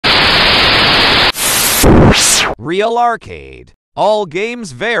RealArcade, all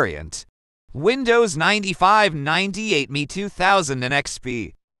games variant. Windows 95, 98, Me 2000 and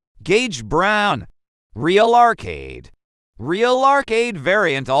XP. Gage Brown. RealArcade. RealArcade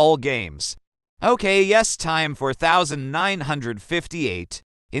variant all games. Okay, yes, time for 1958.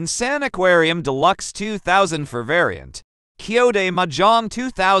 Insan Aquarium Deluxe 2000 for variant. Kyode Mahjong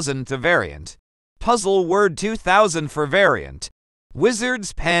 2000 to variant. Puzzle Word 2000 for variant.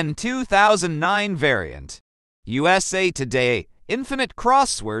 Wizard's Pen 2009 variant. USA Today Infinite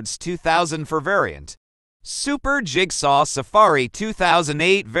Crosswords 2000 for variant. Super Jigsaw Safari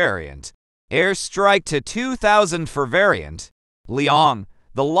 2008 variant. Airstrike to 2000 for variant. Liang,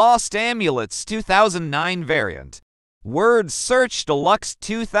 The Lost Amulets 2009 variant. Word Search Deluxe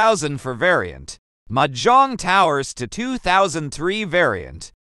 2000 for variant. Mahjong Towers to 2003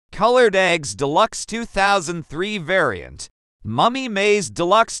 variant. Colored Eggs Deluxe 2003 variant. Mummy Maze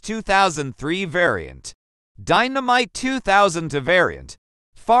Deluxe 2003 variant. Dynamite 2000 to variant.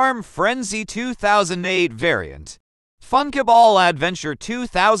 Farm Frenzy 2008 variant. Funkaball Adventure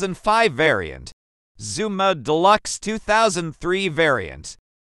 2005 variant. Zuma Deluxe 2003 variant.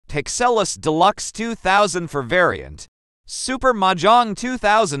 Pixelis Deluxe 2000 for variant. Super Mahjong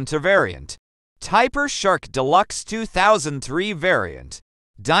 2000 to variant. Typer Shark Deluxe 2003 variant.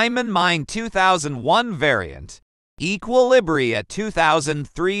 Diamond Mine 2001 variant. Equilibria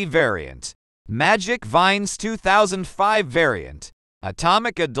 2003 variant. Magic Vines 2005 variant.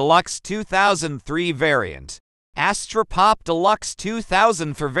 Atomica Deluxe 2003 variant. Astropop Deluxe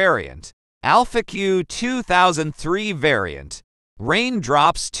 2000 for variant. Alpha Q 2003 variant.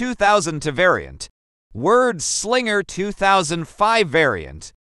 Raindrops 2000 to variant. Word Slinger 2005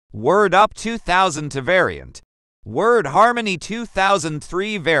 variant. Word Up 2000 to variant. Word Harmony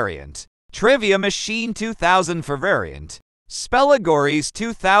 2003 variant. Trivia Machine 2000 for variant. Spelligories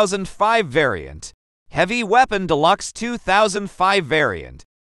 2005 variant. Heavy Weapon Deluxe 2005 variant.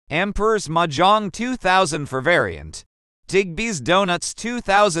 Emperor's Mahjong 2000 for variant. Digby's Donuts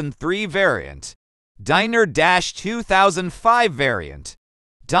 2003 variant. Diner Dash 2005 variant.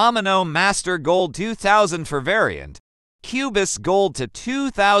 Domino Master Gold 2000 for variant. Cubis Gold to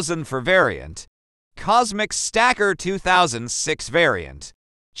 2000 for variant. Cosmic Stacker 2006 variant.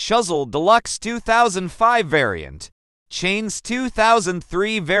 Chuzzle Deluxe 2005 variant. Chains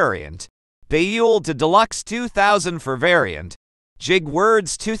 2003 variant. Bayul to Deluxe 2000 for variant. Jig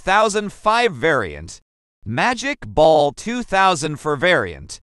Words 2005 variant. Magic Ball 2000 for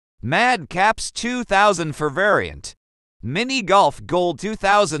variant. Mad Caps 2000 for variant. Mini Golf Gold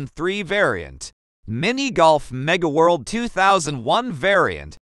 2003 variant. Mini Golf Mega World 2001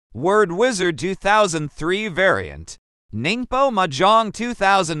 variant. Word Wizard 2003 variant. Ningpo Mahjong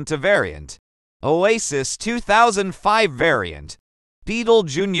 2000 to variant. Oasis 2005 variant. Beetle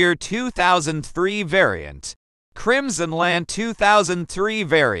Jr. 2003 variant. Crimson Land 2003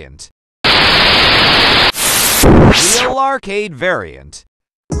 variant. RealArcade variant.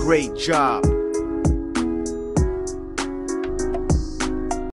 Great job.